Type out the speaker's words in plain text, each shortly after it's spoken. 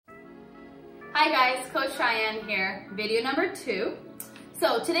Hi guys, Coach Shayain here, video number 2.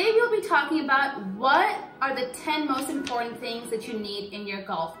 So today we'll be talking about what are the 10 most important things that you need in your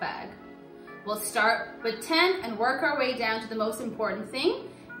golf bag. We'll start with 10 and work our way down to the most important thing,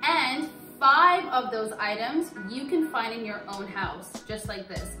 and 5 of those items you can find in your own house, just like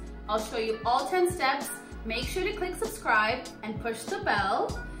this. I'll show you all 10 steps. Make sure to click subscribe and push the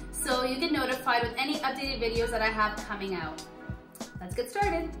bell so you get notified with any updated videos that I have coming out. Let's get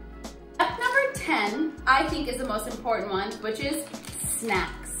started. Step number 10, I think, is the most important one, which is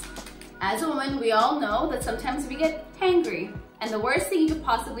snacks. As a woman, we all know that sometimes we get hangry, and the worst thing you could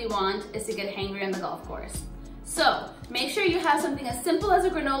possibly want is to get hangry on the golf course. So make sure you have something as simple as a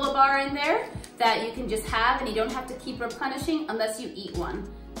granola bar in there that you can just have and you don't have to keep replenishing unless you eat one.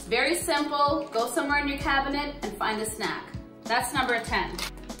 It's very simple. Go somewhere in your cabinet and find a snack. That's number 10.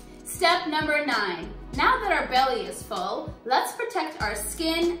 Step number 9. Now that our belly is full, let's protect our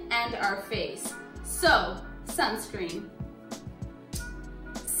skin and our face. So, sunscreen.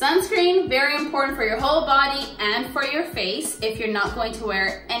 Sunscreen, very important for your whole body and for your face if you're not going to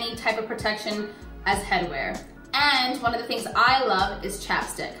wear any type of protection as headwear. And one of the things I love is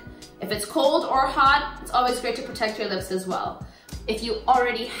chapstick. If it's cold or hot, it's always great to protect your lips as well. If you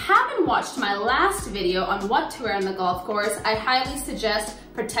already haven't watched my last video on what to wear on the golf course, I highly suggest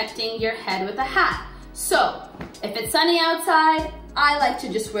protecting your head with a hat. So, if it's sunny outside, I like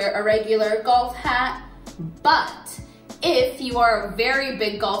to just wear a regular golf hat, but if you are a very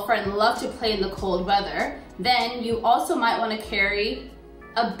big golfer and love to play in the cold weather, then you also might want to carry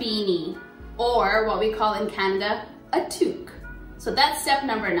a beanie, or what we call in Canada, a toque. So that's step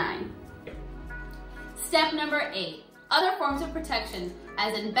number 9. Step number 8, other forms of protection,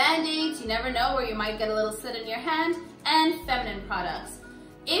 as in band-aids, you never know where you might get a little slit in your hand, and feminine products.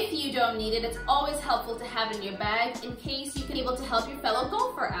 If you don't need it, it's always helpful to have in your bag in case you can be able to help your fellow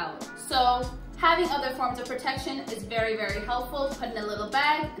golfer out. So having other forms of protection is very, very helpful. Put in a little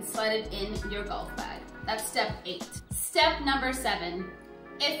bag and slide it in your golf bag. That's step 8. Step number 7,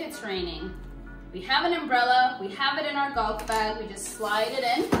 if it's raining. We have an umbrella, we have it in our golf bag, we just slide it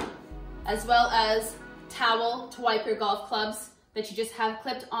in, as well as towel to wipe your golf clubs that you just have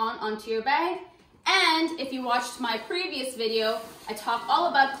clipped onto your bag. And if you watched my previous video, I talk all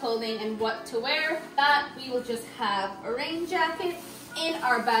about clothing and what to wear. That we will just have a rain jacket in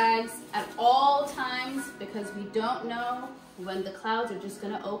our bags at all times because we don't know when the clouds are just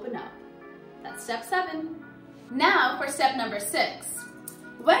gonna open up. That's step 7. Now for step number 6.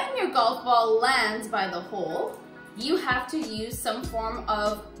 When your golf ball lands by the hole, you have to use some form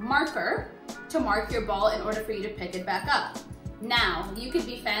of marker to mark your ball in order for you to pick it back up. Now, you could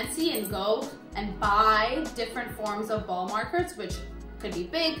be fancy and go and buy different forms of ball markers, which could be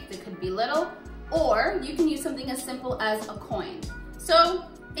big, they could be little, or you can use something as simple as a coin. So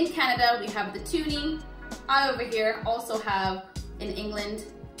in Canada, we have the toonie. I over here also have, in England,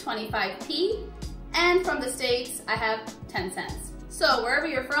 25p, and from the States, I have 10 cents. So wherever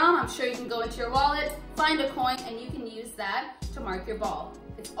you're from, I'm sure you can go into your wallet, find a coin, and you can use that to mark your ball.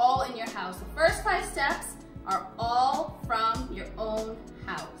 It's all in your house. The first 5 steps are all from your own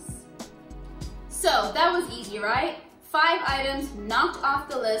house. So that was easy, right? 5 items knocked off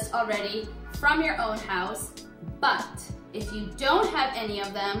the list already from your own house. But if you don't have any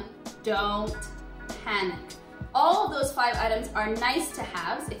of them, don't panic. All of those 5 items are nice to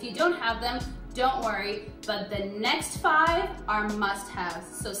haves. If you don't have them, don't worry, but the next 5 are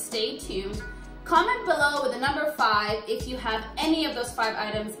must-haves, so stay tuned. Comment below with the number 5 if you have any of those 5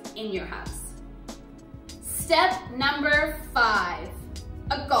 items in your house. Step number 5,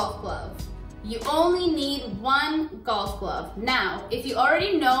 a golf glove. You only need 1 golf glove. Now, if you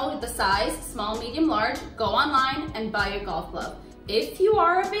already know the size, small, medium, large, go online and buy your golf glove. If you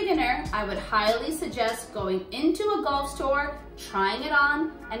are a beginner, I would highly suggest going into a golf store, trying it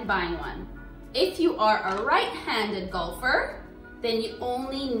on, and buying one. If you are a right-handed golfer, then you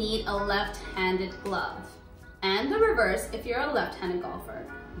only need a left-handed glove. And the reverse if you're a left-handed golfer.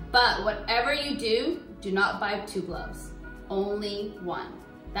 But whatever you do not buy 2 gloves, only 1.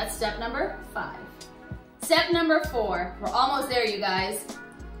 That's step number 5. Step number 4, we're almost there, you guys.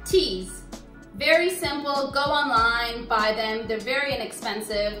 Tees. Very simple, go online, buy them. They're very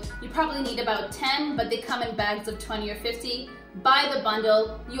inexpensive. You probably need about 10, but they come in bags of 20 or 50. Buy the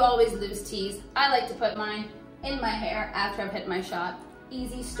bundle, you always lose tees. I like to put mine in my hair after I've hit my shot.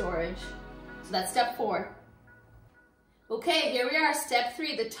 Easy storage. So that's step 4. Okay, here we are, step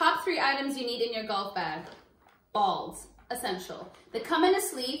 3, the top 3 items you need in your golf bag. Balls, essential. They come in a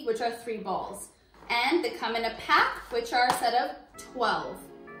sleeve, which are 3 balls. And they come in a pack, which are a set of 12.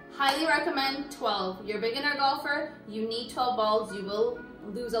 Highly recommend 12. You're a beginner golfer, you need 12 balls. You will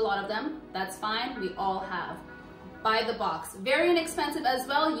lose a lot of them, that's fine, we all have. Buy the box. Very inexpensive as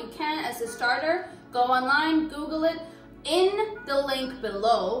well. You can, as a starter, go online, Google it. In the link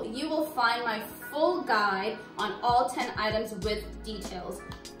below, you will find my full guide on all 10 items with details.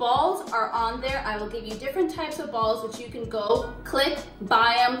 Balls are on there. I will give you different types of balls which you can go, click,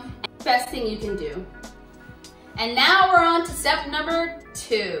 buy them. Best thing you can do. And now we're on to step number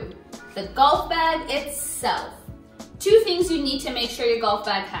 2, the golf bag itself. 2 things you need to make sure your golf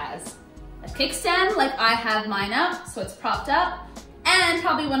bag has. A kickstand, like I have mine up, so it's propped up. And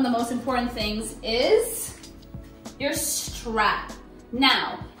probably one of the most important things is your strap.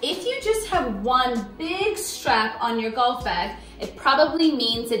 Now, if you just have one big strap on your golf bag, it probably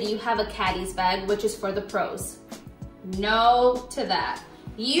means that you have a caddy's bag, which is for the pros. No to that.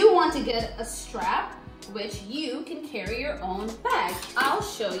 You want to get a strap which you can carry your own bag. I'll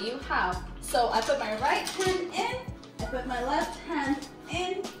show you how. So I put my right hand in, I put my left hand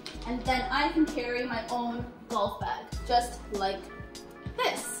in, and then I can carry my own golf bag, just like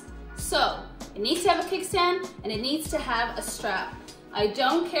this. So it needs to have a kickstand and it needs to have a strap. I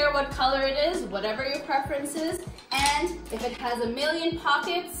don't care what color it is, whatever your preference is, and if it has a million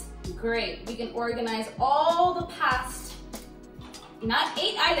pockets, great. We can organize all the past, not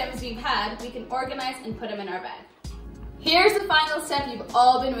 8 items we've had, we can organize and put them in our bag. Here's the final step you've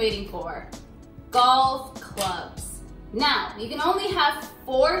all been waiting for, golf clubs. Now, you can only have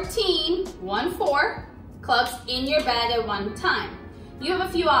 14 clubs in your bag at one time. You have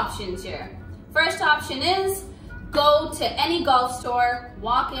a few options here. First option is go to any golf store,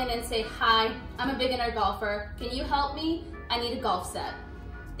 walk in and say, hi, I'm a beginner golfer. Can you help me? I need a golf set.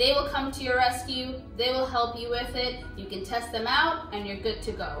 They will come to your rescue. They will help you with it. You can test them out and you're good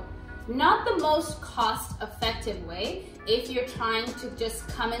to go. Not the most cost-effective way if you're trying to just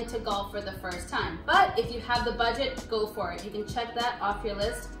come into golf for the first time. But if you have the budget, go for it. You can check that off your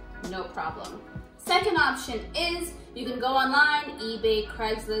list, no problem. Second option is you can go online, eBay,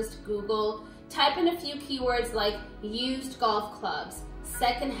 Craigslist, Google, type in a few keywords like used golf clubs,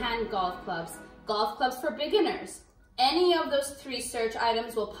 secondhand golf clubs for beginners. Any of those 3 search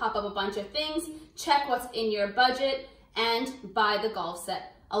items will pop up a bunch of things. Check what's in your budget and buy the golf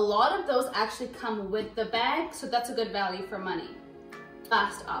set. A lot of those actually come with the bag, so that's a good value for money.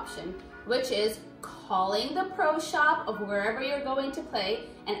 Last option, which is calling the pro shop of wherever you're going to play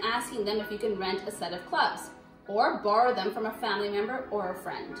and asking them if you can rent a set of clubs or borrow them from a family member or a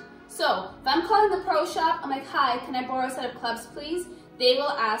friend. So if I'm calling the pro shop, I'm like, hi, can I borrow a set of clubs, please? They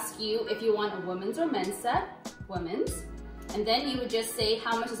will ask you if you want a women's or men's set, women's, and then you would just say,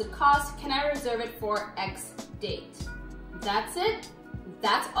 how much does it cost? Can I reserve it for X date? That's it.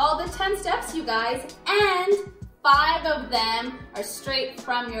 That's all the 10 steps, you guys, and 5 of them are straight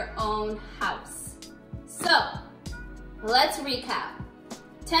from your own house. So let's recap.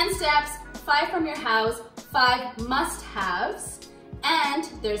 10 steps, 5 from your house, 5 must-haves, and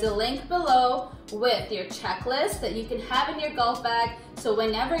there's a link below with your checklist that you can have in your golf bag, so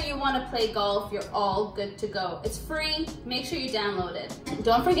whenever you want to play golf, you're all good to go. It's free, make sure you download it.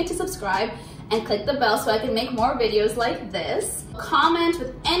 Don't forget to subscribe and click the bell so I can make more videos like this. Comment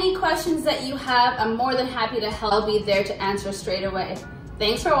with any questions that you have. I'm more than happy to help. I'll be there to answer straight away.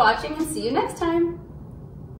 Thanks for watching and see you next time.